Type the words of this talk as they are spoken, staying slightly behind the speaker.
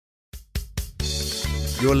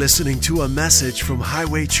You're listening to a message from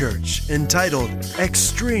Highway Church entitled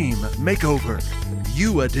Extreme Makeover,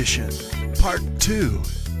 You Edition, Part 2.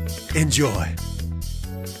 Enjoy.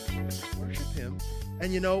 Worship Him.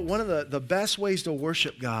 And you know, one of the best ways to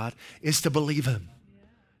worship God is to believe Him.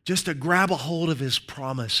 Just to grab a hold of His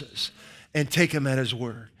promises and take Him at His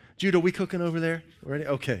word. Jude, are we cooking over there? Ready?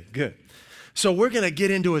 Okay, good. So we're going to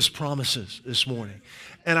get into His promises this morning.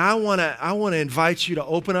 And I want to invite you to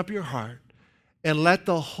open up your heart and let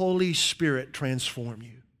the Holy Spirit transform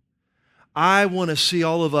you. I want to see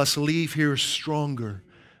all of us leave here stronger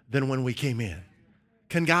than when we came in.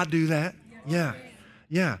 Can God do that?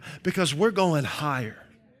 Yeah, because we're going higher.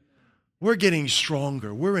 We're getting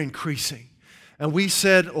stronger. We're increasing. And we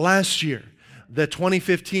said last year that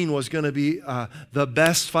 2015 was going to be the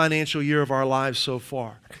best financial year of our lives so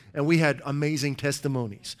far. And we had amazing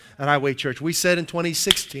testimonies at Highway Church. We said in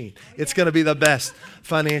 2016, it's going to be the best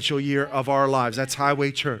financial year of our lives. That's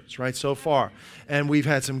Highway Church, right, so far. And we've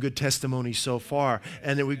had some good testimonies so far.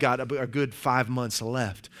 And then we've got a good 5 months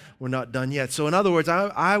left. We're not done yet. So in other words,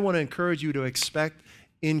 I want to encourage you to expect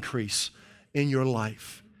increase in your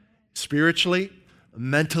life. Spiritually,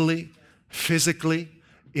 mentally, physically,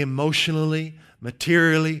 emotionally,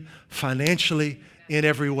 materially, financially, in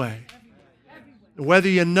every way. Whether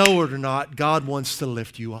you know it or not, God wants to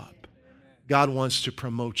lift you up. God wants to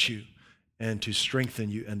promote you and to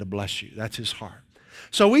strengthen you and to bless you. That's His heart.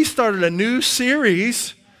 So we started a new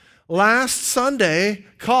series last Sunday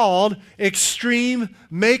called Extreme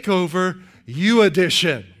Makeover, You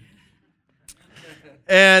Edition.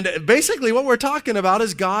 And basically what we're talking about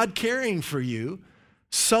is God caring for you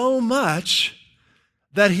so much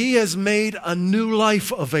that He has made a new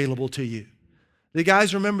life available to you. Do you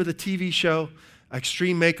guys remember the TV show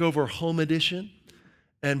Extreme Makeover Home Edition?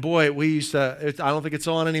 And boy, we used to, I don't think it's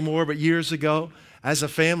on anymore, but years ago, as a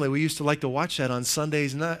family, we used to like to watch that on Sunday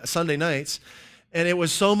nights. And it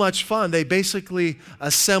was so much fun. They basically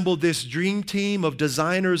assembled this dream team of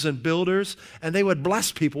designers and builders, and they would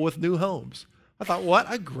bless people with new homes. I thought,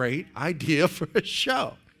 what a great idea for a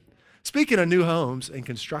show. Speaking of new homes and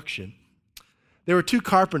construction, there were two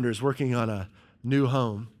carpenters working on a new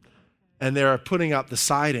home, and they were putting up the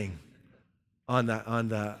siding on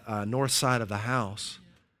the north side of the house.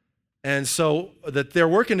 And so that they're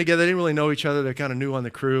working together. They didn't really know each other. They're kind of new on the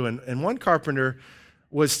crew. And one carpenter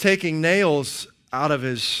was taking nails out of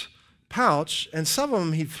his pouch, and some of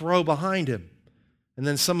them he'd throw behind him. And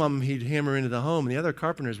then some of them he'd hammer into the home. And the other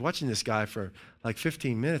carpenter is watching this guy for like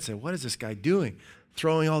 15 minutes and what is this guy doing?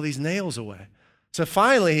 Throwing all these nails away. So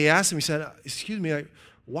finally he asked him, he said, excuse me,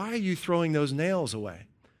 why are you throwing those nails away?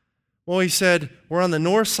 Well, he said, we're on the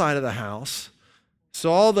north side of the house,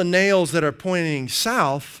 so all the nails that are pointing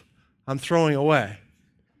south, I'm throwing away.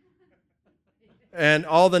 And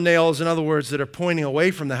all the nails, in other words, that are pointing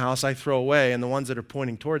away from the house, I throw away, and the ones that are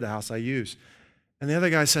pointing toward the house, I use. And the other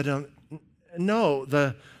guy said, no,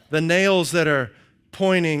 the nails that are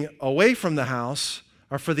pointing away from the house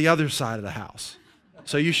are for the other side of the house.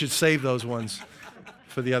 So you should save those ones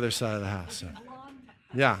for the other side of the house. So,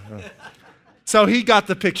 yeah. So he got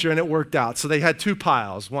the picture and it worked out. So they had two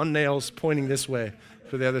piles. One nail's pointing this way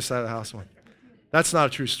for the other side of the house. One. That's not a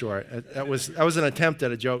true story. That was an attempt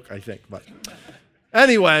at a joke, I think. But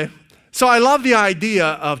anyway, so I love the idea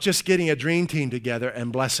of just getting a dream team together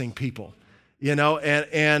and blessing people. You know,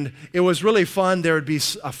 and it was really fun. There would be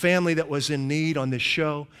a family that was in need on this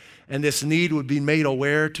show, and this need would be made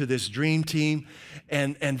aware to this dream team,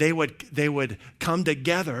 and they would come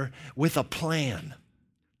together with a plan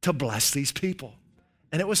to bless these people.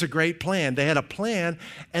 And it was a great plan. They had a plan,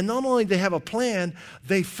 and not only did they have a plan,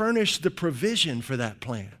 they furnished the provision for that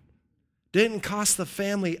plan. Didn't cost the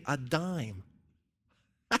family a dime.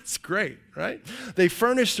 That's great, right? They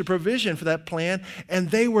furnished the provision for that plan, and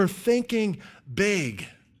they were thinking big,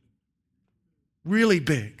 really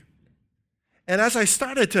big. And as I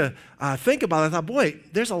started to think about it, I thought, boy,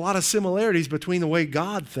 there's a lot of similarities between the way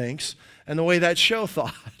God thinks and the way that show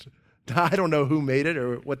thought. I don't know who made it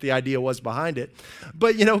or what the idea was behind it,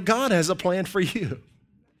 but you know, God has a plan for you.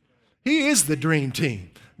 He is the dream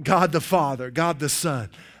team. God the Father, God the Son,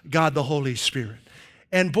 God the Holy Spirit.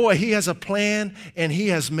 And boy, He has a plan, and He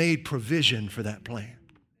has made provision for that plan.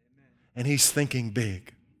 And He's thinking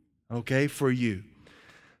big, okay, for you.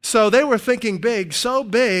 So they were thinking big, so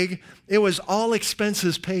big, it was all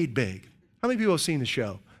expenses paid big. How many people have seen the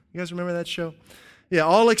show? You guys remember that show? Yeah,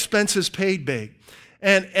 all expenses paid big.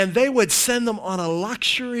 And they would send them on a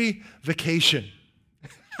luxury vacation.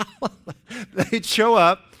 They'd show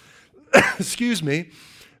up, excuse me,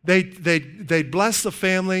 they'd bless the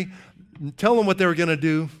family, tell them what they were going to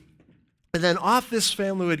do, And then off this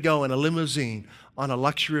family would go in a limousine on a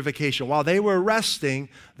luxury vacation. While they were resting,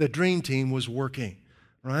 the dream team was working,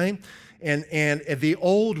 right? And the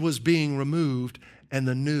old was being removed and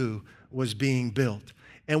the new was being built.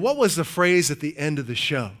 And what was the phrase at the end of the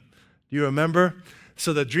show? Do you remember?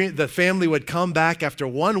 So the family would come back after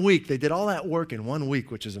 1 week. They did all that work in 1 week,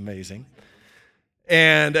 which is amazing.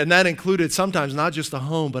 And that included sometimes not just a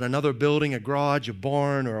home, but another building, a garage, a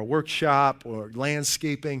barn, or a workshop, or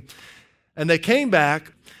landscaping. And they came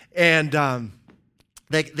back, and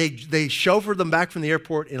they chauffeured them back from the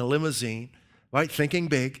airport in a limousine, right? Thinking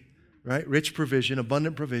big, right? Rich provision,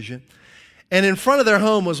 abundant provision. And in front of their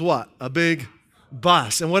home was what? A big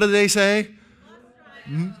bus. And what did they say?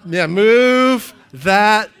 Move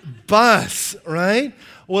that bus, right?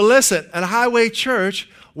 Well, listen, at Highway Church,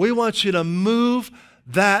 we want you to move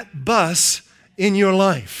that bus in your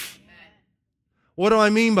life. What do I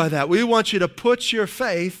mean by that? We want you to put your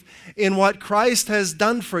faith in what Christ has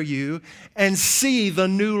done for you and see the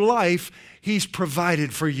new life He's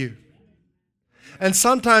provided for you. And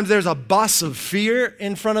sometimes there's a bus of fear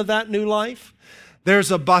in front of that new life.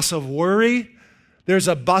 There's a bus of worry. There's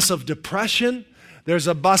a bus of depression. There's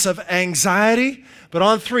a bus of anxiety. But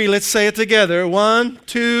on three, let's say it together. 1,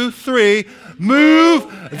 2, 3.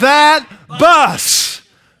 Move that bus.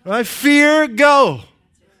 Right? Fear, go.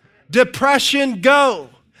 Depression, go.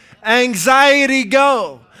 Anxiety,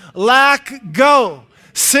 go. Lack, go.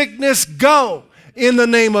 Sickness, go. In the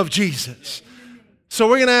name of Jesus. So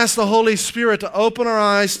we're going to ask the Holy Spirit to open our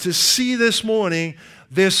eyes to see this morning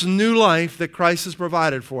this new life that Christ has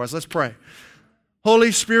provided for us. Let's pray.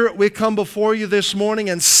 Holy Spirit, we come before you this morning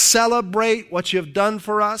and celebrate what you've done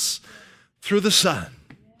for us through the Son.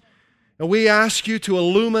 And we ask you to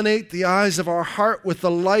illuminate the eyes of our heart with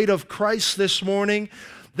the light of Christ this morning,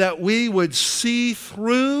 that we would see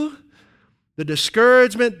through the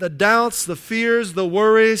discouragement, the doubts, the fears, the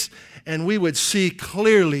worries, and we would see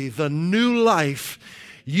clearly the new life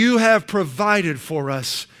you have provided for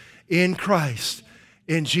us in Christ.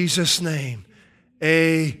 In Jesus' name,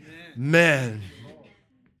 amen.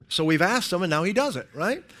 So we've asked him, and now he does it,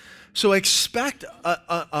 right? So expect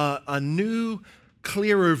a new,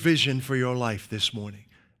 clearer vision for your life this morning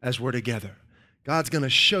as we're together. God's going to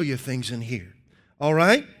show you things in here. All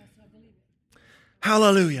right?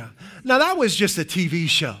 Hallelujah. Now, that was just a TV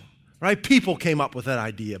show, right? People came up with that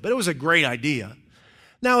idea, but it was a great idea.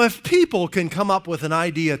 Now, if people can come up with an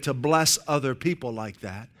idea to bless other people like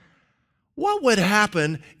that, what would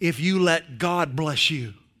happen if you let God bless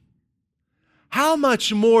you? How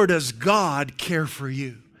much more does God care for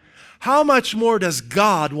you? How much more does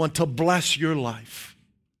God want to bless your life?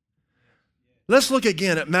 Let's look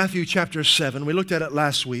again at Matthew chapter 7. We looked at it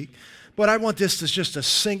last week, but I want this just to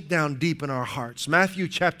sink down deep in our hearts. Matthew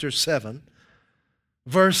chapter 7,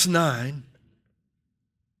 verse 9.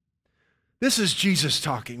 This is Jesus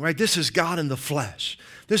talking, right? This is God in the flesh.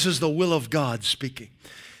 This is the will of God speaking.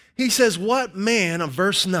 He says, what man,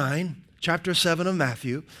 verse 9, chapter 7 of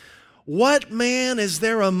Matthew, what man is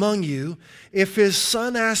there among you, if his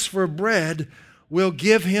son asks for bread, will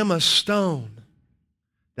give him a stone?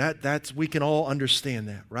 That's we can all understand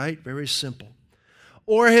that, right? Very simple.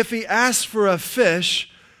 Or if he asks for a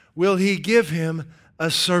fish, will he give him a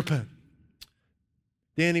serpent?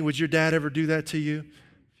 Danny, would your dad ever do that to you?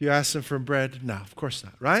 If you asked him for bread? No, of course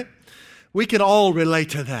not, right? We can all relate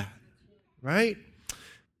to that, right?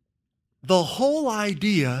 The whole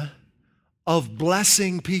idea of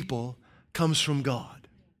blessing people comes from God.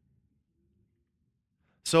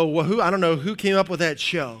 So I don't know who came up with that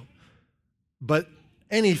show, but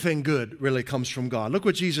anything good really comes from God. Look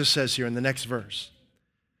what Jesus says here in the next verse.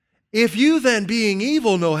 If you then, being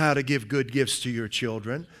evil, know how to give good gifts to your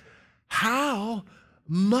children, how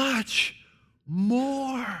much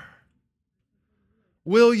more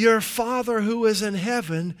will your Father who is in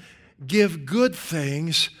heaven give good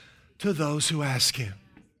things to those who ask him?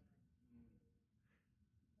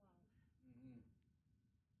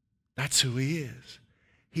 That's who he is.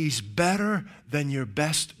 He's better than your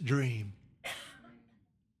best dream.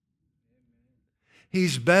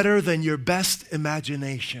 He's better than your best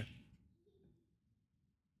imagination.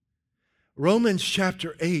 Romans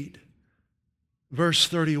chapter 8, verse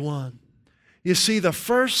 31. You see, the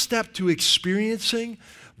first step to experiencing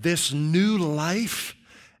this new life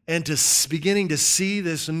and to beginning to see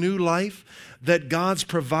this new life that God's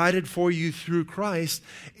provided for you through Christ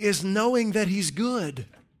is knowing that he's good.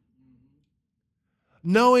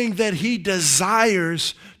 Knowing that he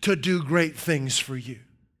desires to do great things for you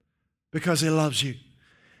because he loves you.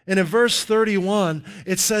 And in verse this,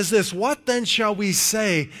 it says this, what then shall we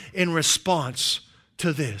say in response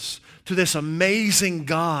to this to this amazing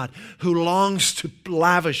God who longs to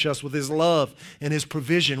lavish us with His love and His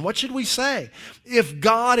provision, what should we say? If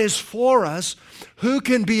God is for us, who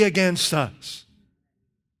can be against us?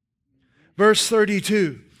 Verse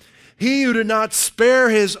 32, He who did not spare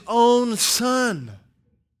His own Son,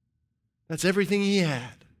 that's everything He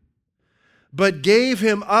had, but gave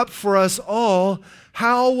Him up for us all,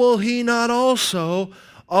 how will He not also,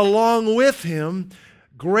 along with Him,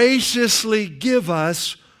 graciously give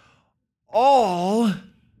us all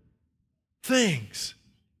things?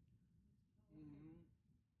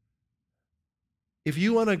 If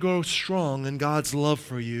you want to grow strong in God's love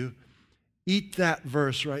for you, eat that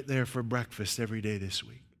verse right there for breakfast every day this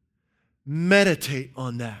week. Meditate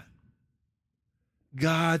on that.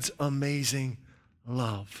 God's amazing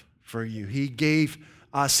love for you. He gave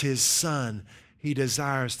us His Son. He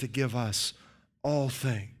desires to give us all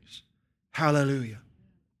things. Hallelujah.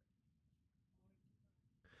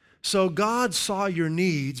 So God saw your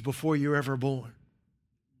needs before you were ever born.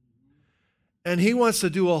 And He wants to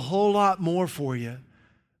do a whole lot more for you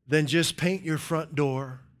than just paint your front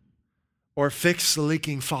door or fix the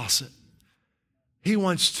leaking faucet. He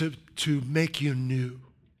wants to make you new.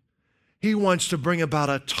 He wants to bring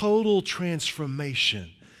about a total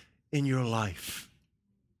transformation in your life.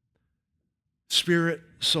 Spirit,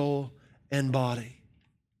 soul, and body.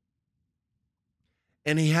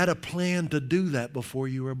 And He had a plan to do that before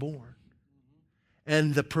you were born.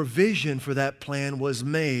 And the provision for that plan was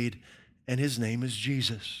made, and His name is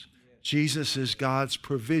Jesus. Jesus is God's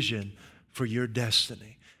provision for your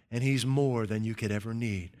destiny. And He's more than you could ever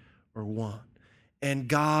need or want. And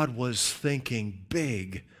God was thinking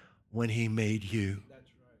big when He made you.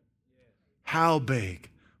 How big?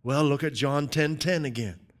 Well, look at John 10:10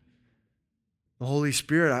 again. The Holy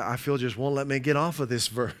Spirit, I feel, just won't let me get off of this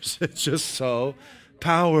verse. It's just so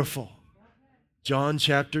powerful. John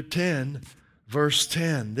chapter 10, verse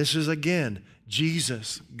 10. This is again,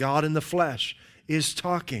 Jesus, God in the flesh, is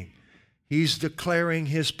talking. He's declaring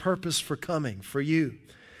His purpose for coming for you.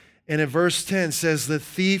 And in verse 10 says, the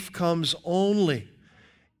thief comes only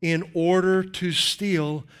in order to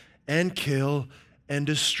steal and kill and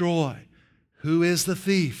destroy. Who is the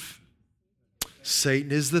thief?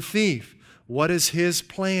 Satan is the thief. What is his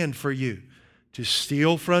plan for you? To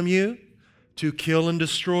steal from you? To kill and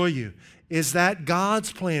destroy you? Is that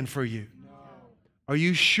God's plan for you? No. Are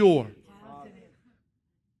you sure?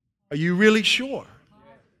 Are you really sure?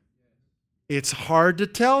 It's hard to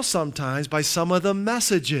tell sometimes by some of the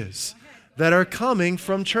messages that are coming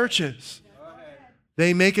from churches.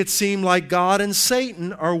 They make it seem like God and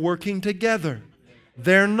Satan are working together.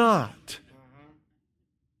 They're not.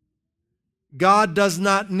 God does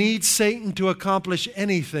not need Satan to accomplish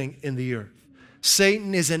anything in the earth.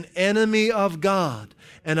 Satan is an enemy of God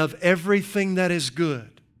and of everything that is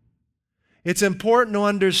good. It's important to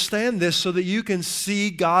understand this so that you can see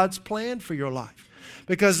God's plan for your life.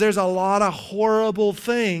 Because there's a lot of horrible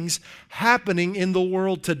things happening in the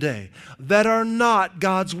world today that are not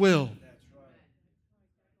God's will.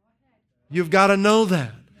 You've got to know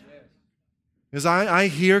that. Because I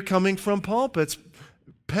hear coming from pulpits,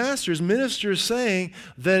 pastors, ministers saying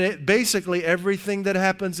that basically everything that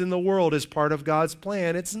happens in the world is part of God's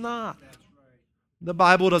plan. It's not. The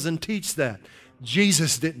Bible doesn't teach that.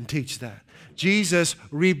 Jesus didn't teach that. Jesus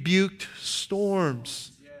rebuked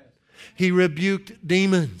storms. He rebuked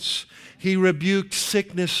demons. He rebuked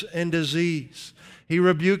sickness and disease. He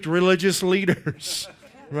rebuked religious leaders,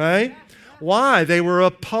 right? Why? They were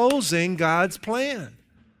opposing God's plan.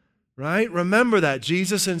 Right? Remember that.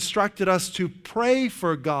 Jesus instructed us to pray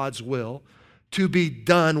for God's will to be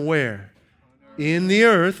done where? In the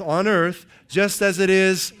earth, on earth, just as it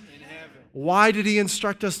is in heaven. Why did He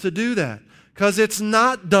instruct us to do that? Because it's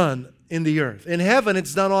not done in the earth. In heaven,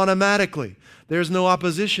 it's done automatically. There's no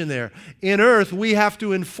opposition there. In earth, we have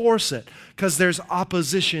to enforce it because there's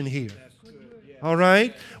opposition here. All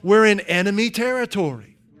right? We're in enemy territory.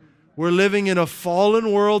 We're living in a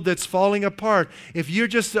fallen world that's falling apart. If you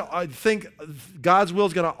just think God's will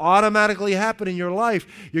is going to automatically happen in your life,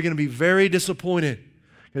 you're going to be very disappointed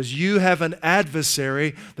because you have an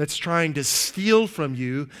adversary that's trying to steal from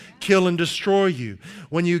you, kill and destroy you.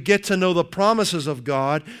 When you get to know the promises of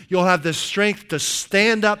God, you'll have the strength to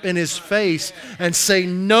stand up in His face and say,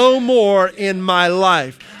 no more in my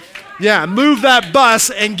life. Yeah, move that bus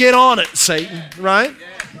and get on it, Satan, right?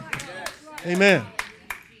 Amen.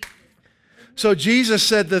 So Jesus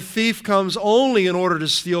said the thief comes only in order to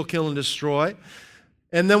steal, kill, and destroy.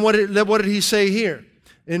 And then what did He say here?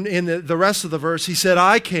 In the rest of the verse, He said,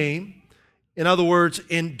 I came, in other words,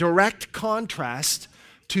 in direct contrast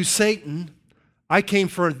to Satan, I came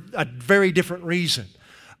for a very different reason.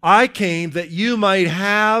 I came that you might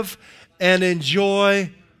have and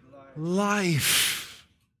enjoy life.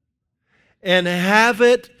 And have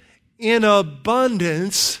it in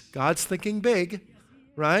abundance. God's thinking big,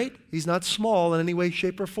 right? He's not small in any way,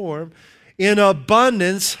 shape, or form. In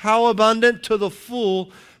abundance, how abundant? To the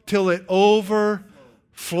full, till it overflows.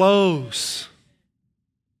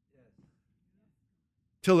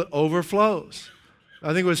 Till it overflows.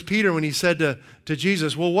 I think it was Peter when he said to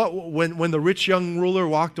Jesus, well, when the rich young ruler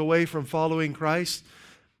walked away from following Christ,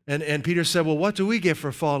 and Peter said, well, what do we get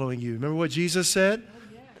for following you? Remember what Jesus said? Oh,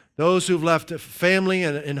 yes. Those who've left family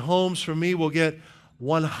and homes for me will get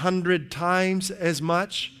 100 times as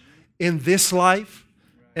much in this life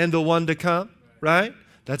and the one to come, right?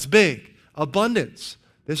 That's big. Abundance.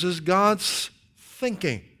 This is God's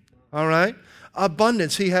thinking, all right?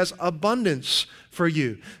 Abundance. He has abundance for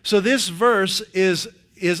you. So this verse is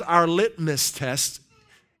our litmus test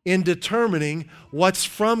in determining what's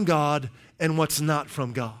from God and what's not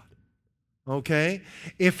from God. Okay?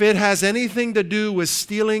 If it has anything to do with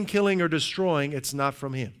stealing, killing, or destroying, it's not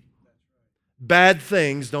from Him. Bad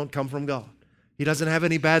things don't come from God. He doesn't have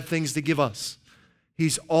any bad things to give us.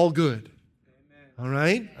 He's all good. All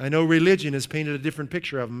right? I know religion has painted a different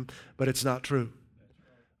picture of Him, but it's not true.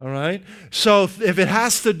 All right? So if it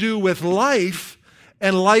has to do with life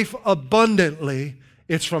and life abundantly,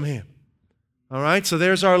 it's from Him. All right? So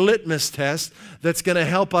there's our litmus test that's going to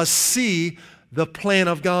help us see the plan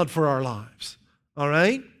of God for our lives. All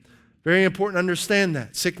right? Very important to understand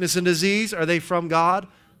that. Sickness and disease, are they from God?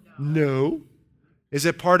 No. Is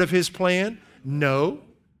it part of His plan? No.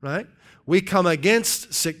 Right? We come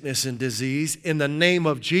against sickness and disease in the name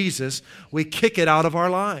of Jesus. We kick it out of our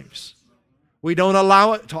lives. We don't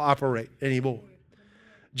allow it to operate anymore.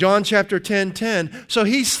 John chapter 10:10. So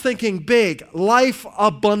he's thinking big, life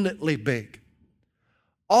abundantly big.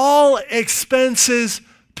 All expenses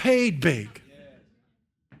paid big.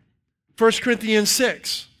 1 Corinthians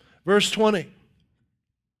 6, verse 20.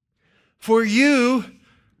 For you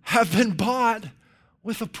have been bought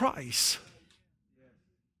with a price.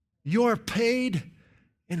 You're paid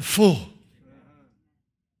in full.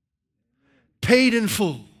 Paid in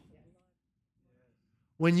full.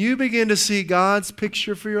 When you begin to see God's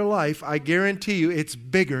picture for your life, I guarantee you it's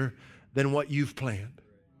bigger than what you've planned.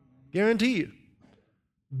 Guarantee you.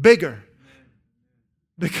 Bigger.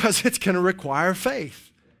 Because it's going to require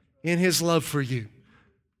faith in His love for you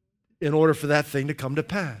in order for that thing to come to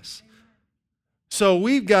pass. So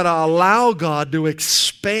we've got to allow God to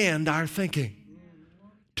expand our thinking,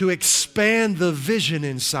 to expand the vision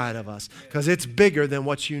inside of us, because it's bigger than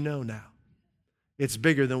what you know now. It's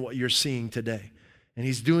bigger than what you're seeing today. And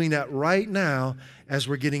He's doing that right now as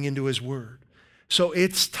we're getting into His Word. So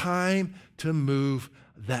it's time to move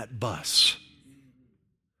that bus,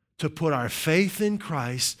 to put our faith in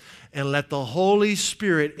Christ and let the Holy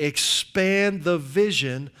Spirit expand the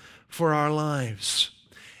vision for our lives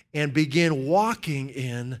and begin walking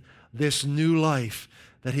in this new life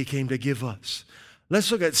that He came to give us. Let's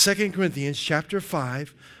look at 2 Corinthians chapter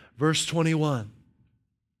 5, verse 21.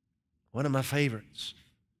 One of my favorites.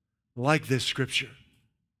 I like this scripture.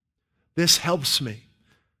 This helps me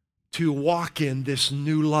to walk in this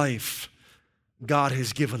new life God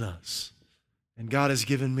has given us and God has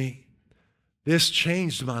given me. This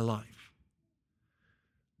changed my life.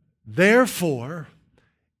 Therefore,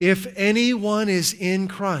 if anyone is in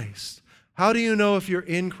Christ, how do you know if you're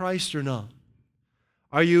in Christ or not?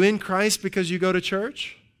 Are you in Christ because you go to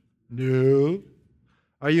church? No.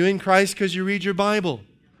 Are you in Christ because you read your Bible?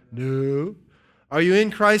 No. Are you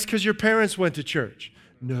in Christ because your parents went to church?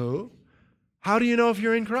 No. How do you know if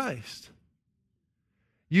you're in Christ?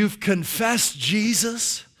 You've confessed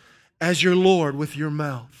Jesus as your Lord with your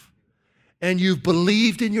mouth. And you've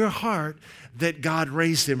believed in your heart that God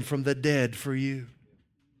raised Him from the dead for you.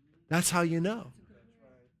 That's how you know.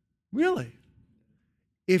 Really.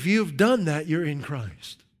 If you've done that, you're in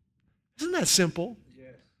Christ. Isn't that simple?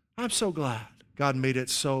 Yes. I'm so glad God made it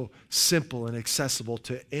so simple and accessible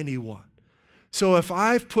to anyone. So if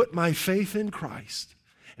I've put my faith in Christ,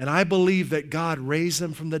 and I believe that God raised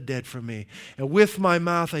Him from the dead for me, and with my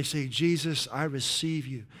mouth I say, Jesus, I receive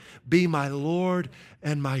You. Be my Lord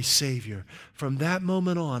and my Savior. From that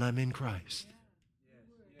moment on, I'm in Christ.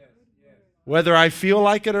 Whether I feel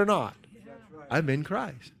like it or not, I'm in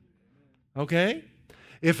Christ. Okay?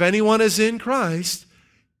 If anyone is in Christ,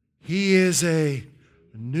 he is a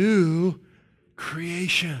new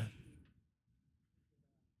creation.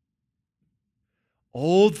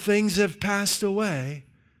 Old things have passed away.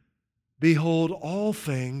 Behold, all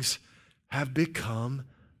things have become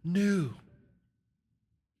new.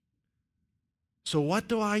 So what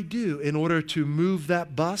do I do in order to move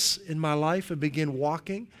that bus in my life and begin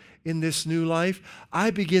walking in this new life? I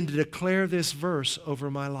begin to declare this verse over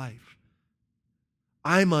my life.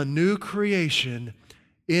 I'm a new creation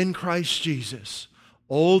in Christ Jesus.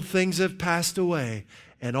 Old things have passed away,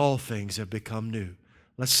 and all things have become new.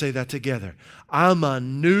 Let's say that together. I'm a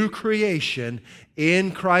new creation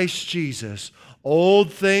in Christ Jesus.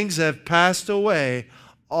 Old things have passed away,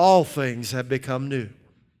 all things have become new.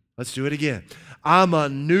 Let's do it again. I'm a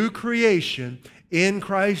new creation in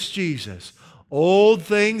Christ Jesus. Old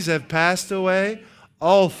things have passed away,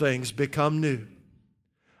 all things become new.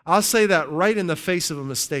 I'll say that right in the face of a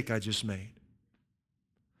mistake I just made.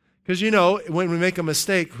 Because when we make a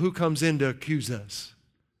mistake, who comes in to accuse us?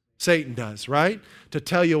 Satan does, right? To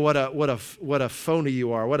tell you what a phony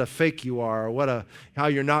you are, what a fake you are, or how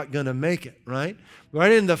you're not going to make it, right?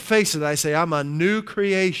 Right in the face of that, I say, I'm a new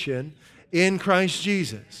creation in Christ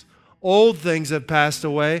Jesus. Old things have passed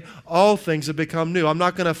away. All things have become new. I'm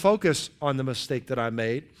not going to focus on the mistake that I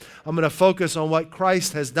made. I'm going to focus on what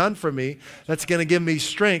Christ has done for me that's going to give me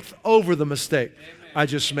strength over the mistake I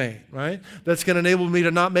just made, right? That's going to enable me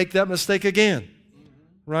to not make that mistake again,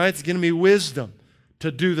 right? It's giving me wisdom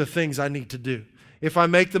to do the things I need to do. If I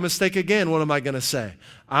make the mistake again, what am I going to say?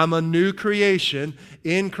 I'm a new creation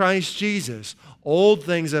in Christ Jesus. Old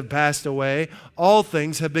things have passed away. All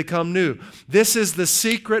things have become new. This is the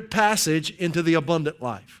secret passage into the abundant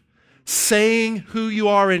life. Saying who you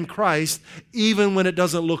are in Christ even when it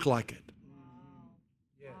doesn't look like it.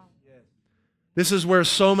 This is where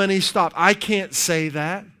so many stop. I can't say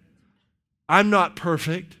that. I'm not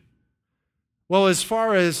perfect. Well, as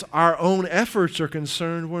far as our own efforts are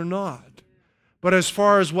concerned, we're not. But as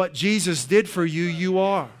far as what Jesus did for you, you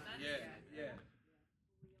are.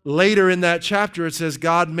 Later in that chapter, it says,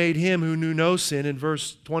 God made him who knew no sin, in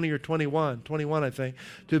verse 20 or 21 I think,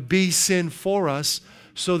 to be sin for us,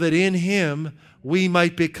 so that in him we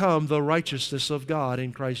might become the righteousness of God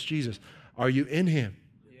in Christ Jesus. Are you in him?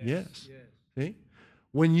 Yes. See?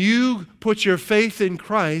 When you put your faith in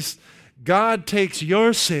Christ, God takes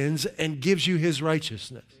your sins and gives you his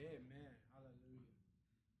righteousness.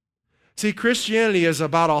 See, Christianity is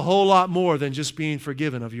about a whole lot more than just being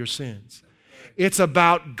forgiven of your sins. It's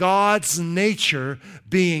about God's nature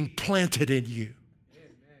being planted in you.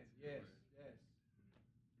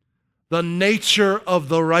 The nature of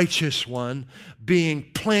the righteous one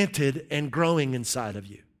being planted and growing inside of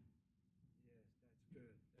you.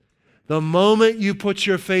 The moment you put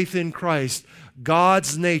your faith in Christ,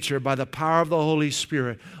 God's nature, by the power of the Holy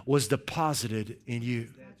Spirit, was deposited in you.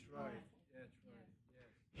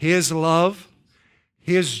 His love,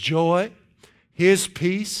 his joy, his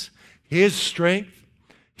peace, his strength,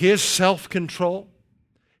 his self-control,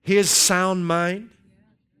 his sound mind,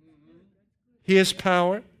 his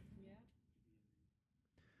power.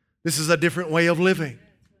 This is a different way of living.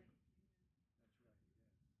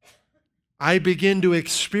 I begin to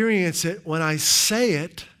experience it when I say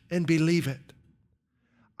it and believe it.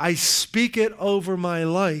 I speak it over my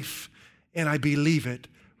life and I believe it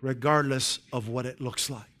regardless of what it looks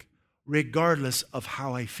like, regardless of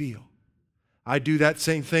how I feel. I do that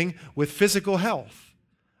same thing with physical health.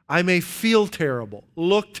 I may feel terrible,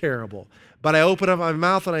 look terrible, but I open up my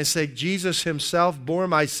mouth and I say, Jesus himself bore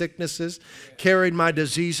my sicknesses, carried my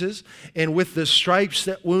diseases, and with the stripes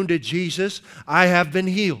that wounded Jesus, I have been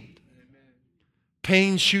healed.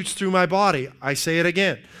 Pain shoots through my body. I say it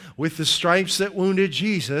again. With the stripes that wounded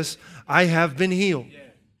Jesus, I have been healed.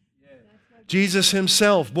 Jesus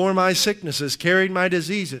himself bore my sicknesses, carried my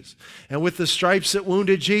diseases, and with the stripes that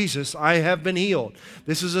wounded Jesus, I have been healed.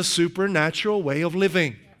 This is a supernatural way of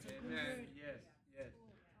living.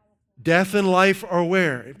 Death and life are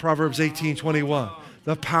where? In Proverbs 18:21.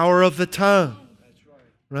 The power of the tongue.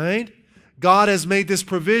 Right? God has made this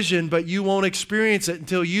provision, but you won't experience it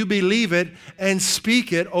until you believe it and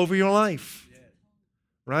speak it over your life.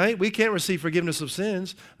 Right? We can't receive forgiveness of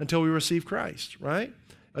sins until we receive Christ, right?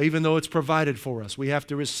 Even though it's provided for us. We have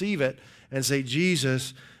to receive it and say,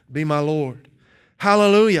 Jesus, be my Lord.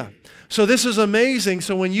 Hallelujah. So this is amazing.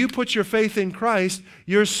 So when you put your faith in Christ,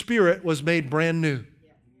 your spirit was made brand new.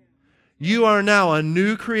 You are now a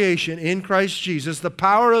new creation in Christ Jesus. The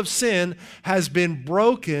power of sin has been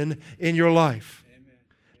broken in your life. Amen.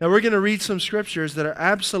 Now we're going to read some scriptures that are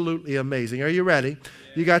absolutely amazing. Are you ready? Yeah.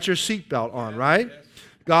 You got your seatbelt on, right? Yes.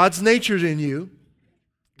 God's nature's in you.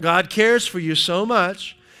 God cares for you so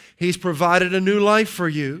much. He's provided a new life for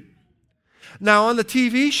you. Now on the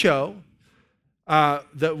TV show,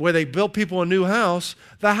 where they built people a new house,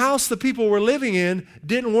 the house the people were living in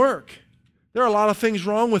didn't work. There are a lot of things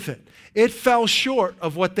wrong with it. It fell short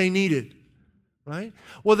of what they needed, right?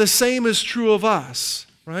 Well, the same is true of us,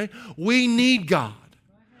 right? We need God.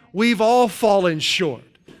 We've all fallen short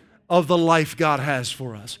of the life God has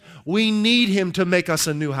for us. We need Him to make us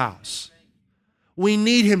a new house. We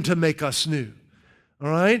need Him to make us new. All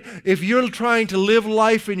right? If you're trying to live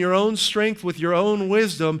life in your own strength with your own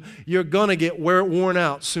wisdom, you're going to get worn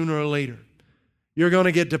out sooner or later. You're going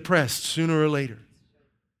to get depressed sooner or later.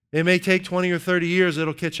 It may take 20 or 30 years.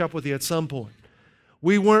 It'll catch up with you at some point.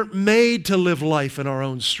 We weren't made to live life in our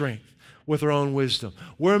own strength with our own wisdom.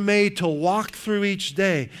 We're made to walk through each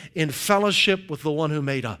day in fellowship with the one who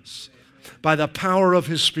made us by the power of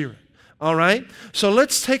His Spirit. All right? So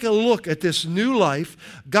let's take a look at this new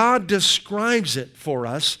life. God describes it for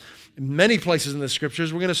us in many places in the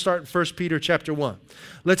Scriptures. We're going to start in 1 Peter chapter 1.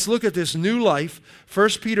 Let's look at this new life. 1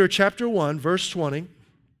 Peter chapter 1, verse 20.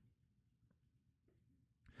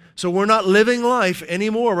 So we're not living life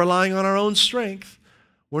anymore relying on our own strength.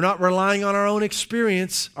 We're not relying on our own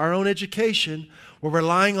experience, our own education. We're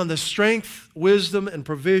relying on the strength, wisdom, and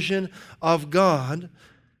provision of God.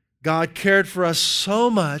 God cared for us so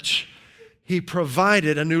much, He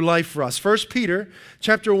provided a new life for us. 1 Peter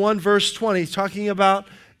chapter 1, verse 20, talking about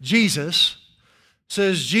Jesus,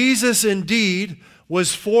 says, Jesus indeed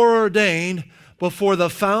was foreordained before the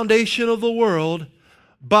foundation of the world,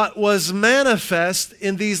 but was manifest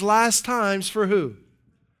in these last times for who?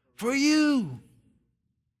 For you.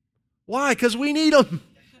 Why? Because we need Him.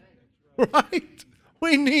 Right?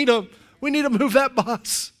 We need Him. We need to move that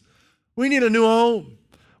bus. We need a new home.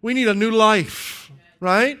 We need a new life.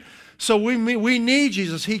 Right? So we need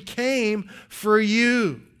Jesus. He came for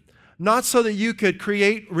you. Not so that you could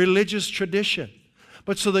create religious tradition,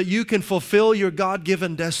 but so that you can fulfill your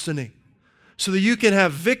God-given destiny. So that you can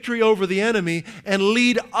have victory over the enemy and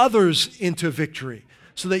lead others into victory.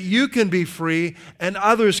 So that you can be free and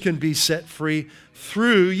others can be set free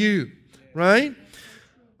through you. Right?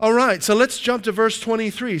 All right, so let's jump to verse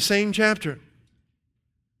 23, same chapter.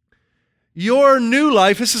 Your new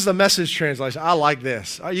life, this is the Message translation. I like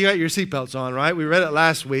this. You got your seatbelts on, right? We read it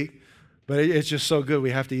last week, but it's just so good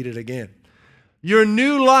we have to eat it again. Your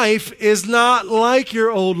new life is not like your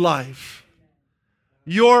old life.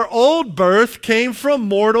 Your old birth came from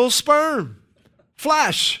mortal sperm,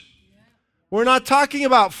 flesh. We're not talking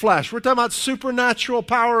about flesh. We're talking about supernatural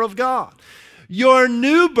power of God. Your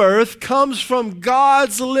new birth comes from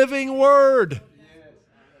God's living Word.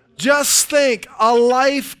 Just think, a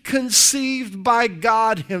life conceived by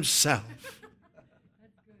God Himself.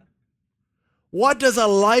 What does a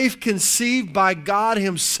life conceived by God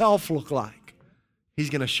Himself look like? He's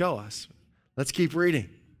going to show us. Let's keep reading.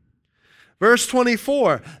 Verse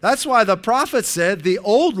 24, that's why the prophet said the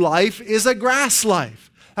old life is a grass life.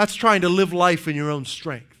 That's trying to live life in your own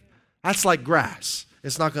strength. That's like grass.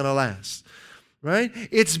 It's not going to last. Right?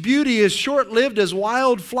 Its beauty is short-lived as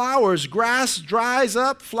wild flowers. Grass dries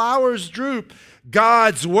up, flowers droop.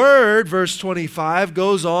 God's word, verse 25,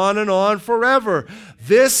 goes on and on forever.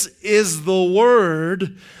 This is the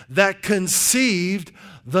word that conceived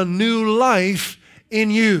the new life in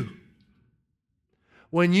you.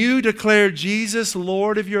 When you declare Jesus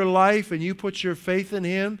Lord of your life and you put your faith in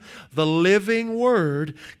Him, the living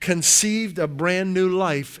word conceived a brand new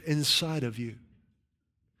life inside of you.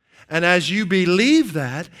 And as you believe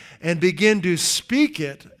that and begin to speak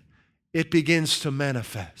it, it begins to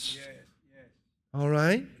manifest. Yes. All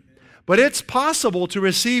right? But it's possible to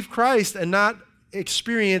receive Christ and not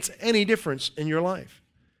experience any difference in your life.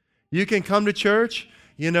 You can come to church,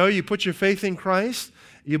 you put your faith in Christ,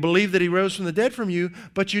 you believe that He rose from the dead from you,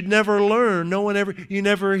 but you'd never learn, you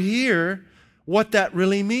never hear what that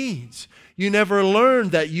really means. You never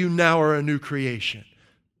learn that you now are a new creation.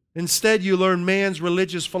 Instead, you learn man's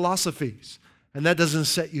religious philosophies, and that doesn't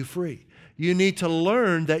set you free. You need to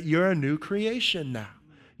learn that you're a new creation now.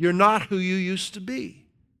 You're not who you used to be.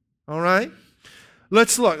 All right?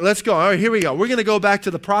 Let's look. Let's go. All right, here we go. We're going to go back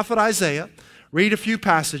to the prophet Isaiah, read a few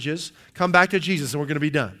passages, come back to Jesus, and we're going to be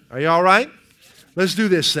done. Are you all right? Let's do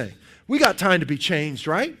this thing. We got time to be changed,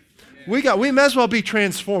 right? We may as well be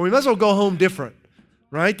transformed. We may as well go home different,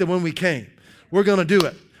 right, than when we came. We're going to do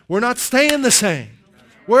it. We're not staying the same.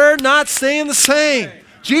 We're not staying the same.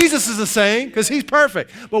 Jesus is the same because He's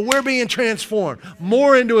perfect, but we're being transformed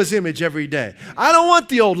more into His image every day. I don't want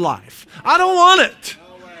the old life. I don't want it.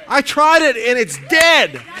 I tried it and it's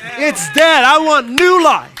dead. It's dead. I want new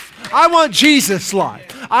life. I want Jesus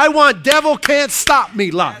life. I want devil can't stop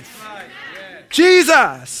me life.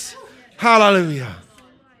 Jesus. Hallelujah.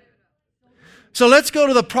 So let's go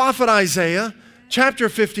to the prophet Isaiah. Chapter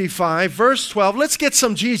 55, verse 12. Let's get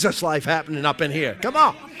some Jesus life happening up in here. Come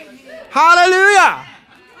on. Hallelujah.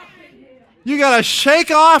 You got to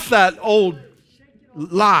shake off that old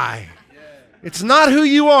lie. It's not who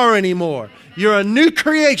you are anymore. You're a new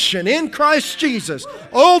creation in Christ Jesus.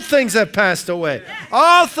 Old things have passed away.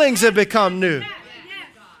 All things have become new.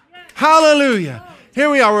 Hallelujah. Here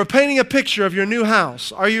we are. We're painting a picture of your new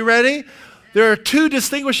house. Are you ready? There are two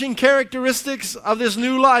distinguishing characteristics of this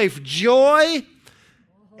new life: joy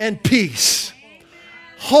and peace.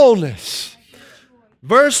 Wholeness.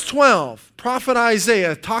 Verse 12, prophet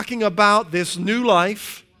Isaiah talking about this new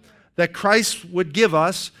life that Christ would give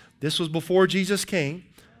us. This was before Jesus came,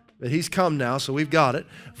 but he's come now, so we've got it.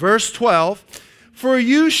 Verse 12, for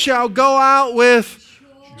you shall go out with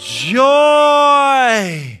joy.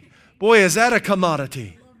 Boy, is that a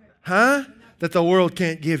commodity, huh? That the world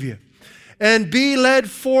can't give you. And be led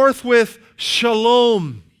forth with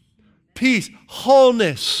shalom, peace,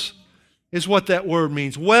 wholeness is what that word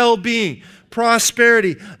means. Well-being,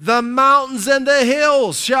 prosperity. The mountains and the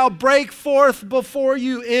hills shall break forth before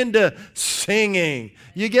you into singing.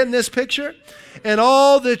 You getting this picture? And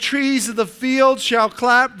all the trees of the field shall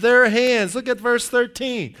clap their hands. Look at verse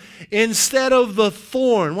 13. Instead of the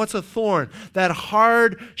thorn. What's a thorn? That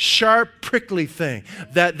hard, sharp, prickly thing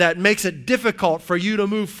that makes it difficult for you to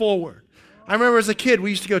move forward. I remember as a kid, we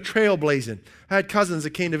used to go trailblazing. I had cousins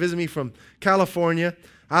that came to visit me from California.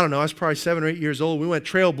 I don't know, I was probably 7 or 8 years old. We went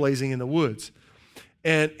trailblazing in the woods.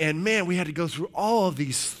 And man, we had to go through all of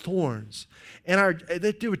these thorns. And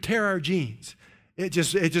they would tear our jeans. It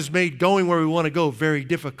just made going where we want to go very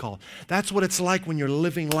difficult. That's what it's like when you're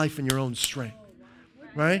living life in your own strength.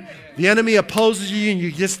 Right? The enemy opposes you and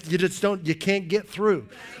you can't get through.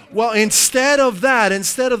 Well, instead of that,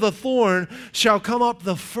 instead of the thorn, shall come up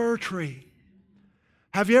the fir tree.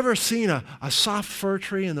 Have you ever seen a soft fir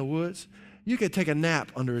tree in the woods? You could take a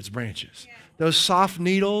nap under its branches. Those soft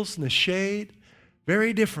needles in the shade,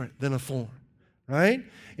 very different than a thorn, right?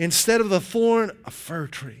 Instead of the thorn, a fir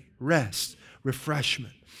tree, rest,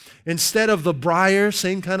 refreshment. Instead of the briar,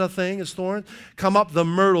 same kind of thing as thorn, come up the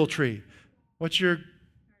myrtle tree. What's your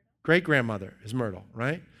great-grandmother is Myrtle,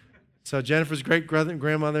 right? So Jennifer's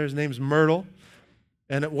great-grandmother's name's Myrtle.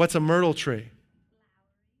 And what's a myrtle tree?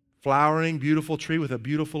 Flowering, beautiful tree with a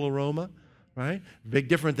beautiful aroma. Right? Big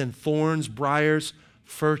different than thorns, briars,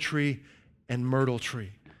 fir tree, and myrtle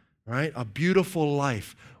tree. Right? A beautiful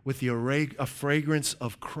life with a fragrance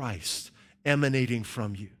of Christ emanating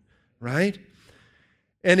from you. Right?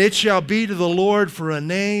 And it shall be to the Lord for a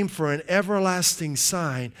name, for an everlasting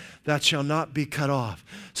sign that shall not be cut off.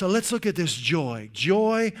 So let's look at this joy.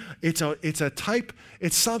 Joy, it's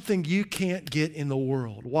something you can't get in the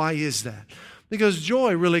world. Why is that? Because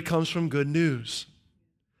joy really comes from good news.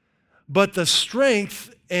 But the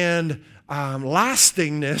strength and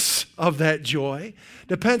lastingness of that joy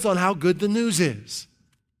depends on how good the news is.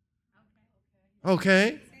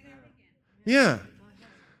 Okay? Yeah.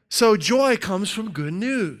 So joy comes from good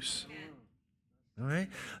news. All right?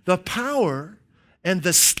 The power and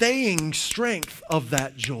the staying strength of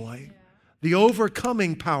that joy, the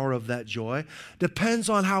overcoming power of that joy, depends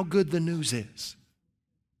on how good the news is.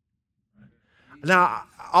 Now,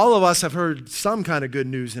 all of us have heard some kind of good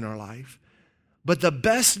news in our life, but the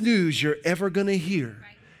best news you're ever going to hear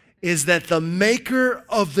is that the maker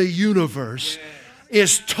of the universe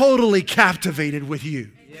is totally captivated with you.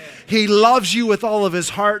 He loves you with all of his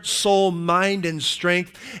heart, soul, mind, and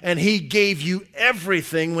strength, and he gave you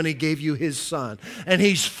everything when he gave you his son. And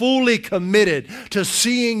he's fully committed to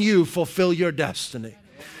seeing you fulfill your destiny.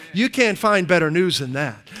 You can't find better news than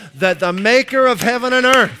that. That the maker of heaven and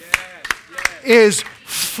earth is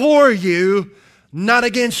for you, not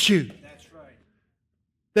against you.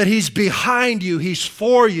 That he's behind you, he's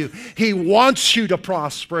for you. He wants you to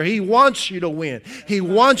prosper. He wants you to win. He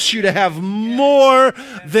wants you to have more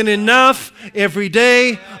than enough every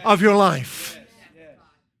day of your life.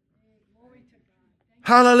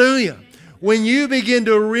 Hallelujah. When you begin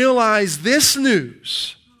to realize this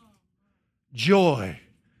news, joy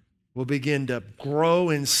will begin to grow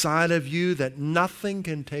inside of you that nothing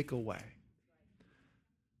can take away.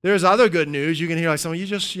 There's other good news. You can hear like someone, you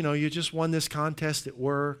just won this contest at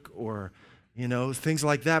work or, things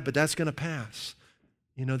like that, but that's going to pass.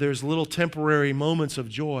 There's little temporary moments of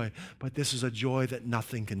joy, but this is a joy that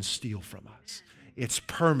nothing can steal from us. It's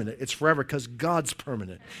permanent. It's forever because God's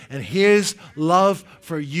permanent. And his love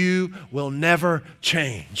for you will never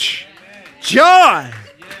change. Joy!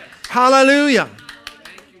 Hallelujah!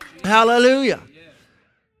 Hallelujah!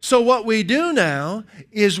 So what we do now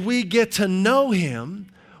is we get to know him.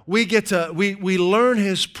 We learn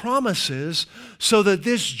his promises so that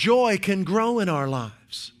this joy can grow in our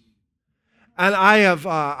lives. And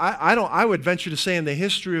I would venture to say in the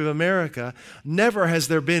history of America, never has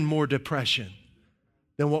there been more depression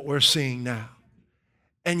than what we're seeing now.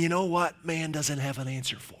 And you know what? Man doesn't have an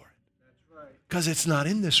answer for it. Because it's not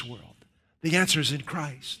in this world. The answer is in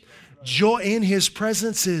Christ. Joy in His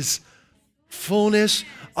presence is fullness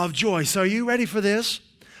of joy. So are you ready for this?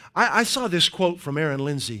 I saw this quote from Aaron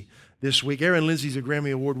Lindsey this week. Aaron Lindsey's a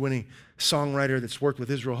Grammy Award-winning songwriter that's worked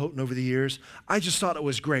with Israel Houghton over the years. I just thought it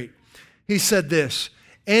was great. He said this,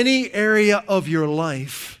 any area of your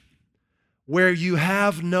life where you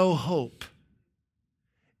have no hope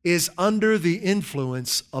is under the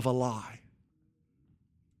influence of a lie.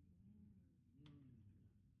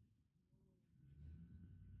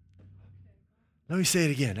 Let me say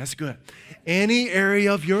it again. That's good. Any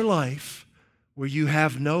area of your life where you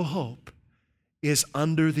have no hope is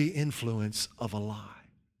under the influence of a lie.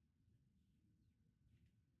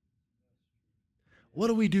 What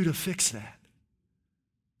do we do to fix that?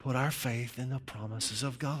 Put our faith in the promises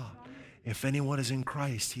of God. If anyone is in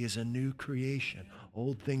Christ, he is a new creation.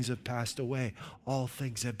 Old things have passed away. All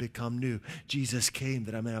things have become new. Jesus came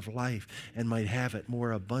that I may have life and might have it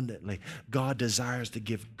more abundantly. God desires to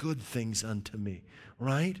give good things unto me,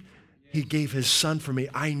 right? He gave His Son for me.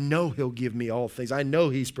 I know He'll give me all things. I know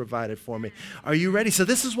He's provided for me. Are you ready? So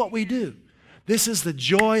this is what we do. This is the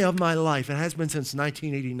joy of my life. It has been since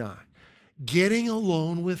 1989. Getting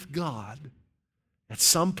alone with God at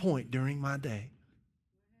some point during my day.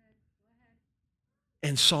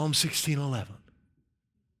 And Psalm 16:11.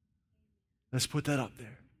 Let's put that up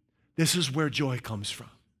there. This is where joy comes from.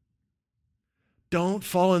 Don't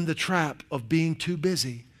fall in the trap of being too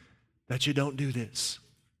busy that you don't do this.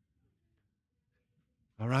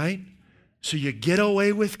 All right? So you get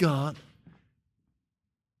away with God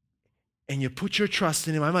and you put your trust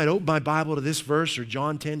in Him. I might open my Bible to this verse or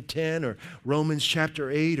John 10:10 or Romans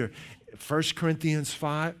chapter 8 or 1 Corinthians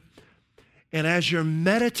 5. And as you're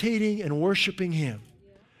meditating and worshiping Him,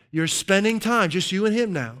 you're spending time, just you and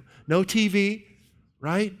Him now. No TV,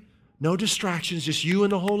 right? No distractions, just you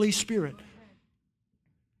and the Holy Spirit.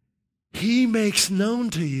 He makes known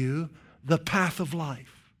to you the path of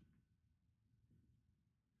life.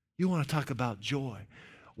 You want to talk about joy.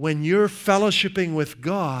 When you're fellowshipping with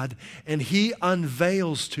God and He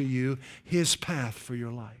unveils to you His path for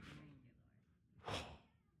your life.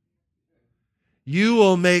 You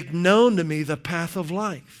will make known to me the path of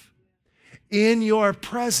life. In your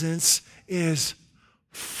presence is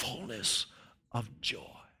fullness of joy.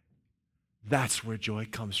 That's where joy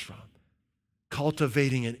comes from.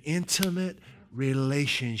 Cultivating an intimate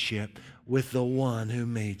relationship with the one who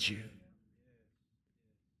made you.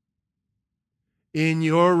 In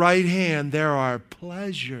your right hand there are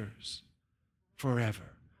pleasures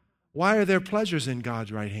forever. Why are there pleasures in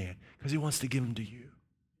God's right hand? Because He wants to give them to you.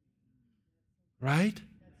 Right?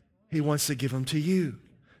 He wants to give them to you.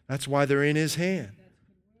 That's why they're in His hand.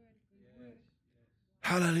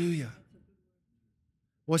 Hallelujah.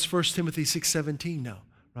 What's 1 Timothy 6:17 now?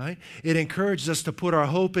 Right? It encourages us to put our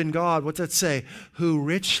hope in God. What's that say? Who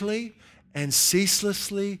richly and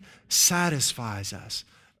ceaselessly satisfies us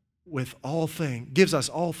with all things, gives us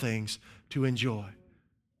all things to enjoy.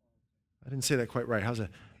 I didn't say that quite right. How's that?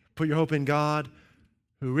 Put your hope in God,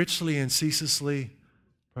 who richly and ceaselessly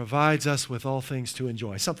provides us with all things to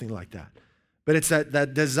enjoy. Something like that. But it's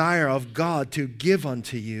that desire of God to give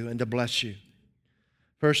unto you and to bless you.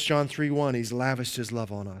 1 John 3:1, He's lavished His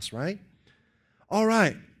love on us, right? All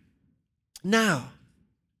right. Now,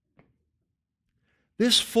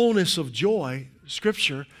 this fullness of joy,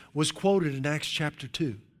 Scripture, was quoted in Acts chapter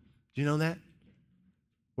 2. Do you know that?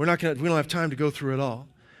 We don't have time to go through it all.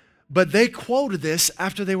 But they quoted this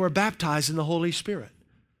after they were baptized in the Holy Spirit.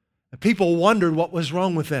 People wondered what was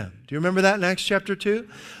wrong with them. Do you remember that in Acts chapter 2?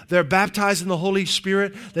 They're baptized in the Holy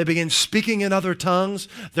Spirit. They begin speaking in other tongues.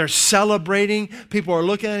 They're celebrating. People are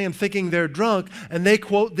looking at them thinking they're drunk, and they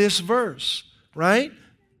quote this verse, right?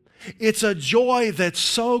 It's a joy that's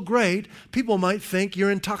so great, people might think you're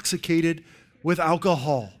intoxicated with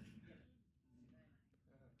alcohol.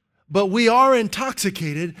 But we are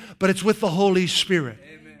intoxicated, but it's with the Holy Spirit.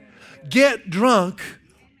 Amen. Get drunk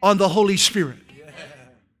on the Holy Spirit.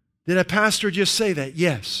 Did a pastor just say that?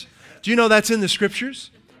 Yes. Do you know that's in the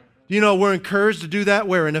Scriptures? Do you know we're encouraged to do that?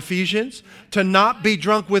 Where? In Ephesians? To not be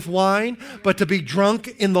drunk with wine, but to be drunk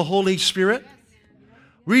in the Holy Spirit.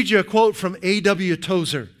 Read you a quote from A.W.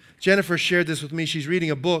 Tozer. Jennifer shared this with me. She's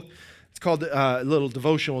reading a book. It's called a little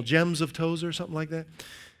devotional, Gems of Tozer, something like that.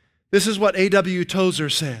 This is what A.W. Tozer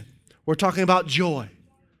said. We're talking about joy,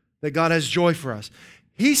 that God has joy for us.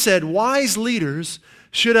 He said, wise leaders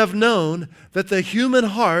should have known that the human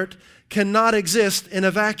heart cannot exist in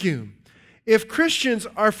a vacuum. If Christians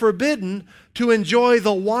are forbidden to enjoy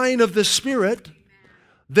the wine of the Spirit,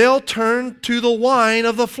 they'll turn to the wine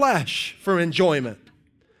of the flesh for enjoyment.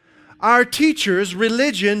 Our teachers,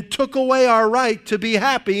 religion, took away our right to be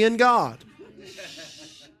happy in God.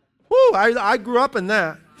 Woo, I grew up in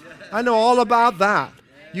that. I know all about that.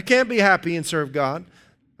 You can't be happy and serve God.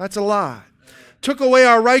 That's a lie. Took away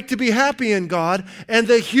our right to be happy in God, and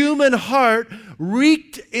the human heart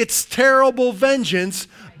wreaked its terrible vengeance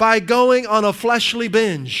by going on a fleshly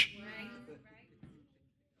binge.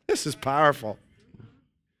 This is powerful.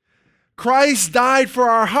 Christ died for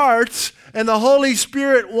our hearts, and the Holy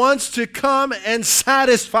Spirit wants to come and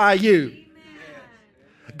satisfy you.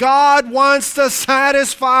 God wants to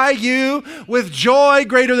satisfy you with joy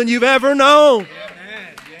greater than you've ever known.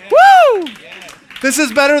 Woo! This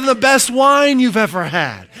is better than the best wine you've ever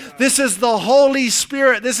had. This is the Holy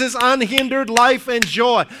Spirit. This is unhindered life and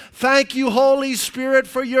joy. Thank you, Holy Spirit,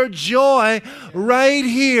 for your joy right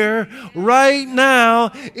here, right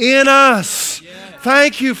now in us.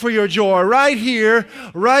 Thank you for your joy right here,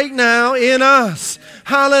 right now in us.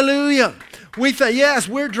 Hallelujah. Yes,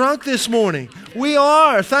 we're drunk this morning. We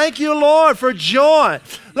are. Thank you, Lord, for joy.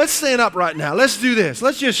 Let's stand up right now. Let's do this.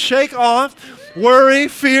 Let's just shake off worry,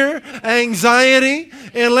 fear, anxiety,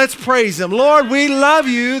 and let's praise Him. Lord, we love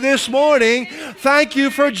you this morning. Thank you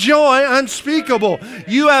for joy unspeakable.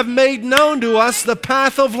 You have made known to us the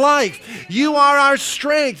path of life. You are our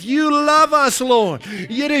strength. You love us, Lord.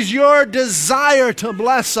 It is your desire to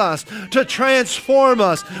bless us, to transform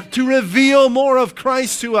us, to reveal more of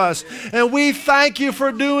Christ to us. And we thank you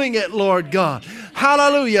for doing it, Lord God.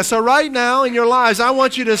 Hallelujah. So right now in your lives, I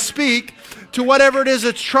want you to speak to whatever it is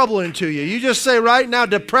that's troubling to you. You just say right now,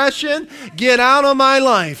 depression, get out of my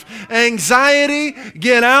life. Anxiety,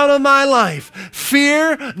 get out of my life.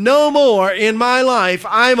 Fear, no more in my life.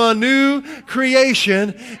 I'm a new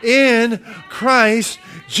creation in Christ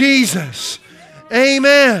Jesus.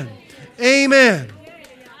 Amen. Amen.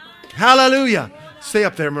 Hallelujah. Stay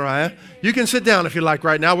up there, Mariah. You can sit down if you like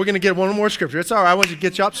right now. We're going to get one more scripture. It's all right. I want you to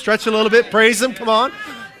get you up, stretch a little bit, praise Him. Come on.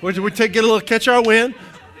 Get a little, catch our wind.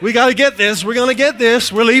 We got to get this. We're going to get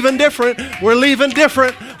this. We're leaving different. We're leaving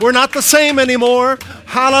different. We're not the same anymore.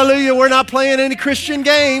 Hallelujah. We're not playing any Christian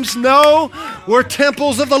games. No. We're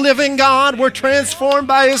temples of the living God. We're transformed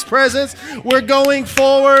by His presence. We're going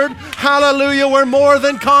forward. Hallelujah. We're more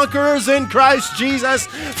than conquerors in Christ Jesus.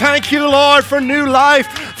 Thank you, Lord, for new life.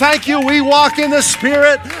 Thank you. We walk in the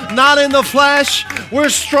Spirit, not in the flesh. We're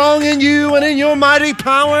strong in you and in your mighty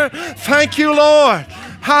power. Thank you, Lord.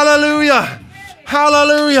 Hallelujah.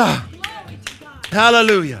 Hallelujah.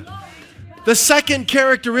 Hallelujah. The second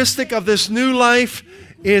characteristic of this new life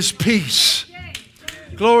is peace.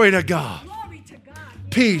 Glory to God.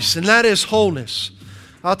 Peace, and that is wholeness.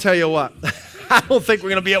 I'll tell you what, I don't think we're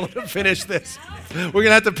going to be able to finish this. We're going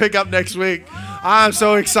to have to pick up next week. I'm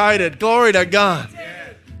so excited. Glory to God.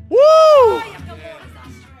 Woo!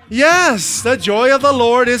 Yes, the joy of the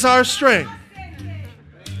Lord is our strength.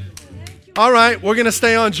 All right, we're going to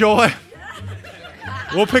stay on joy.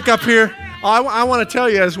 We'll pick up here. I want to tell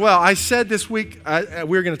you as well, I said this week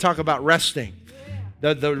we were going to talk about resting,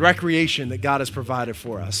 the recreation that God has provided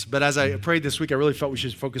for us. But as I prayed this week, I really felt we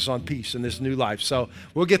should focus on peace in this new life. So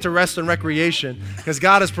we'll get to rest and recreation because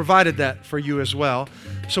God has provided that for you as well.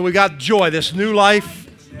 So we got joy, this new life,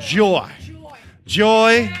 joy.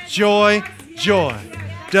 Joy, joy, joy.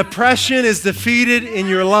 Depression is defeated in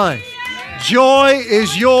your life. Joy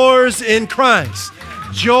is yours in Christ.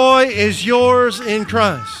 Joy is yours in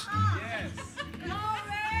Christ.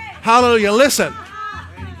 Hallelujah. Listen,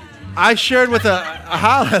 I shared with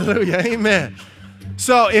hallelujah, amen.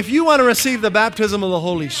 So if you want to receive the baptism of the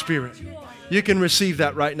Holy Spirit, you can receive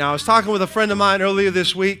that right now. I was talking with a friend of mine earlier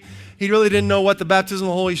this week. He really didn't know what the baptism of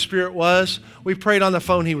the Holy Spirit was. We prayed on the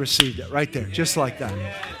phone. He received it right there, just like that.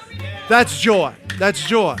 That's joy. That's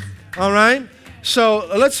joy. All right? So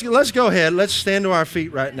let's go ahead. Let's stand to our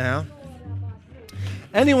feet right now.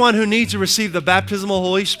 Anyone who needs to receive the baptism of the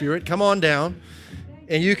Holy Spirit, come on down,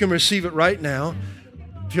 and you can receive it right now.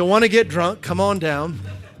 If you want to get drunk, come on down.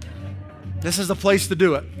 This is the place to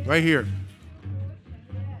do it, right here.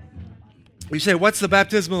 You say, what's the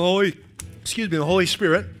baptism of the Holy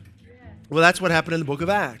Spirit? Well, that's what happened in the book of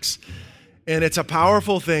Acts. And it's a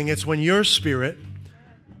powerful thing. It's when your spirit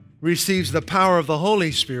receives the power of the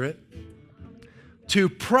Holy Spirit to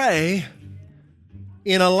pray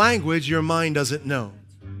in a language your mind doesn't know.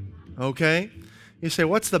 Okay? You say,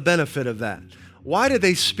 what's the benefit of that? Why did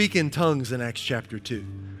they speak in tongues in Acts chapter 2?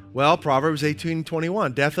 Well, Proverbs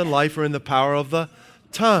 18:21, death and life are in the power of the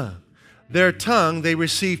tongue. Their tongue, they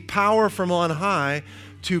received power from on high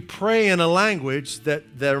to pray in a language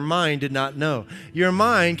that their mind did not know. Your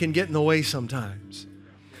mind can get in the way sometimes.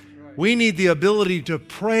 We need the ability to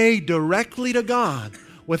pray directly to God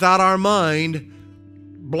without our mind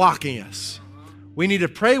blocking us. We need to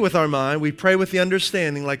pray with our mind. We pray with the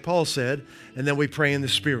understanding, like Paul said, and then we pray in the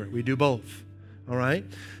Spirit. We do both. All right?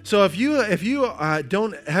 So if you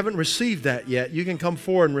haven't received that yet, you can come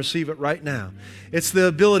forward and receive it right now. It's the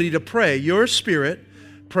ability to pray, your spirit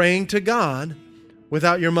praying to God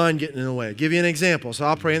without your mind getting in the way. I'll give you an example. So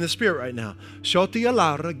I'll pray in the Spirit right now. Shoti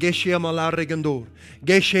alara, geshe malare gondor.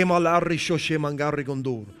 Geshe malari shoshe mangari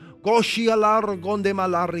gondor. Goshi alara gonde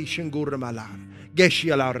malari shengura malar.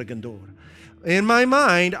 Geshe alara gondor. In my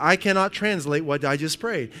mind, I cannot translate what I just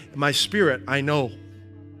prayed. In my spirit, I know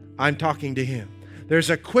I'm talking to Him. There's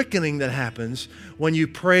a quickening that happens when you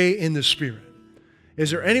pray in the Spirit. Is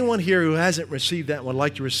there anyone here who hasn't received that and would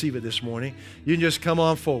like to receive it this morning? You can just come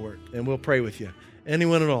on forward and we'll pray with you.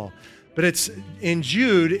 Anyone at all. But it's in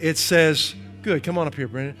Jude, it says, good, come on up here,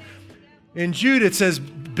 Brendan. In Jude, it says,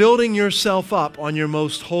 building yourself up on your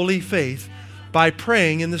most holy faith by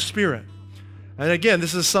praying in the Spirit. And again,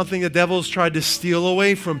 this is something the devil's tried to steal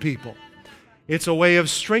away from people. It's a way of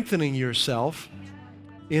strengthening yourself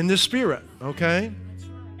in the Spirit, okay?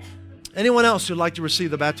 Anyone else who'd like to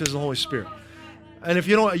receive the baptism of the Holy Spirit? And if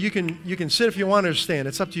you don't, you can sit if you want to stand.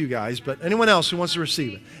 It's up to you guys. But anyone else who wants to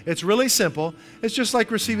receive it, it's really simple. It's just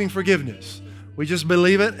like receiving forgiveness. We just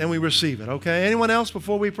believe it and we receive it. Okay. Anyone else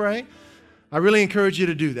before we pray? I really encourage you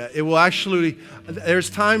to do that. It will actually. There's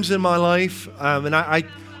times in my life, and I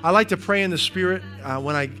like to pray in the Spirit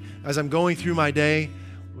as I'm going through my day,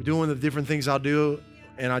 doing the different things I'll do.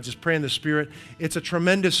 And I just pray in the Spirit. It's a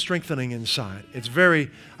tremendous strengthening inside.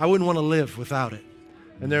 I wouldn't want to live without it.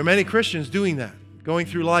 And there are many Christians doing that, going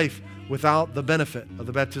through life without the benefit of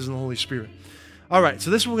the baptism of the Holy Spirit. All right,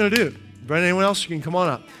 so this is what we're going to do. Brandon, anyone else, you can come on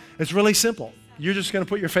up. It's really simple. You're just going to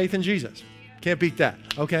put your faith in Jesus. Can't beat that,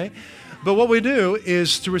 okay? But what we do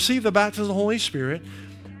is to receive the baptism of the Holy Spirit,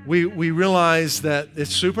 we realize that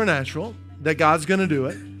it's supernatural, that God's going to do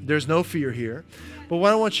it. There's no fear here. But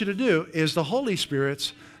what I want you to do is the Holy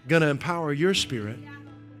Spirit's going to empower your spirit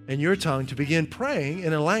and your tongue to begin praying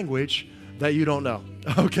in a language that you don't know,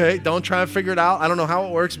 okay? Don't try and figure it out. I don't know how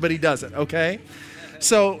it works, but He does it, okay?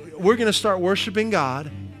 So we're going to start worshiping God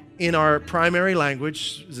in our primary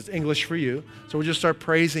language. It's English for you. So we'll just start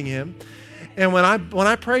praising Him. And when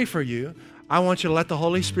I pray for you, I want you to let the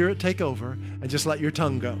Holy Spirit take over and just let your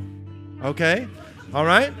tongue go, okay? All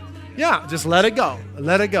right? Yeah, just let it go.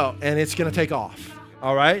 Let it go, and it's going to take off.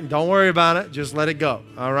 All right? And don't worry about it. Just let it go.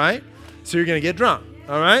 All right? So you're going to get drunk.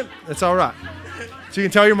 All right? That's all right. So you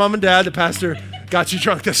can tell your mom and dad the pastor got you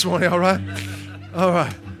drunk this morning. All right? All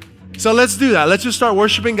right. So let's do that. Let's just start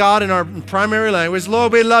worshiping God in our primary language.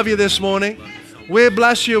 Lord, we love you this morning. We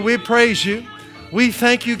bless you. We praise you. We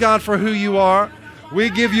thank you, God, for who you are. We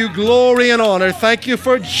give you glory and honor. Thank you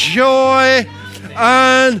for joy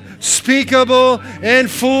unspeakable and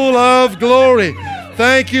full of glory.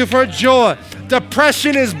 Thank you for joy.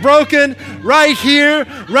 Depression is broken right here,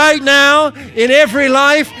 right now, in every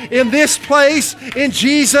life, in this place, in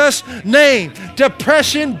Jesus' name.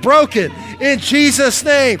 Depression broken in Jesus'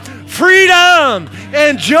 name. Freedom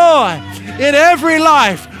and joy in every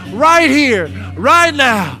life, right here, right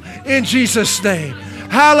now, in Jesus' name.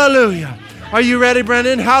 Hallelujah. Are you ready,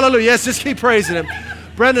 Brendan? Hallelujah. Yes, just keep praising Him.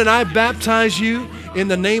 Brendan, I baptize you in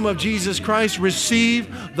the name of Jesus Christ.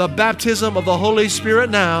 Receive the baptism of the Holy Spirit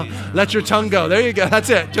now. Let your tongue go. There you go. That's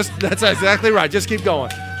it. That's exactly right. Just keep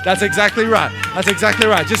going. That's exactly right. That's exactly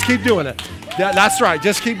right. Just keep doing it. That's right.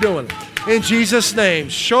 Just keep doing it. In Jesus' name.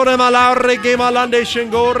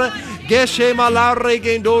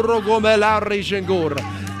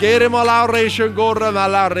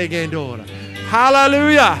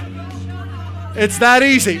 Hallelujah. It's that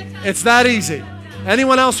easy. It's that easy.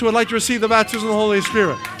 Anyone else who would like to receive the baptism of the Holy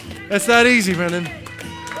Spirit? It's that easy, Brendan.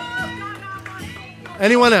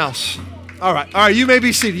 Anyone else? All right, you may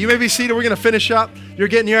be seated. You may be seated. We're going to finish up. You're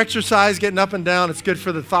getting your exercise, getting up and down. It's good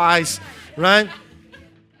for the thighs, right?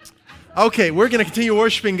 Okay, we're going to continue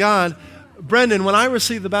worshiping God. Brendan, when I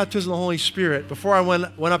received the baptism of the Holy Spirit, before I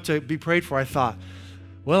went up to be prayed for, I thought,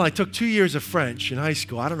 well, I took 2 years of French in high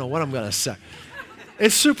school. I don't know what I'm going to say.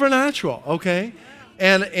 It's supernatural, okay?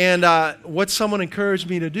 And what someone encouraged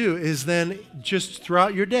me to do is then just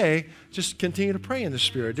throughout your day, just continue to pray in the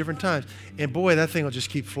Spirit at different times. And boy, that thing will just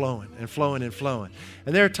keep flowing and flowing and flowing.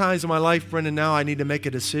 And there are times in my life, Brendan, now I need to make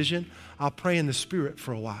a decision. I'll pray in the Spirit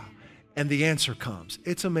for a while. And the answer comes.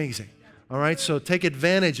 It's amazing. All right? So take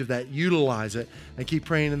advantage of that. Utilize it. And keep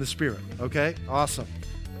praying in the Spirit. Okay? Awesome.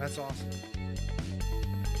 That's awesome.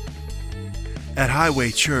 At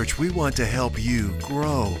Highway Church, we want to help you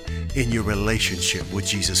grow in your relationship with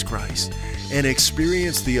Jesus Christ and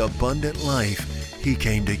experience the abundant life He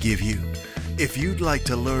came to give you. If you'd like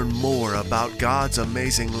to learn more about God's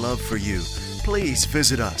amazing love for you, please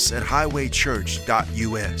visit us at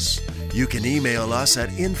highwaychurch.us. You can email us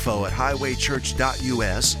at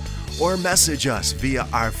info@highwaychurch.us or message us via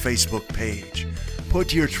our Facebook page.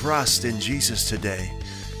 Put your trust in Jesus today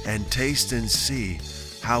and taste and see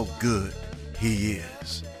how good He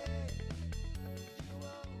is.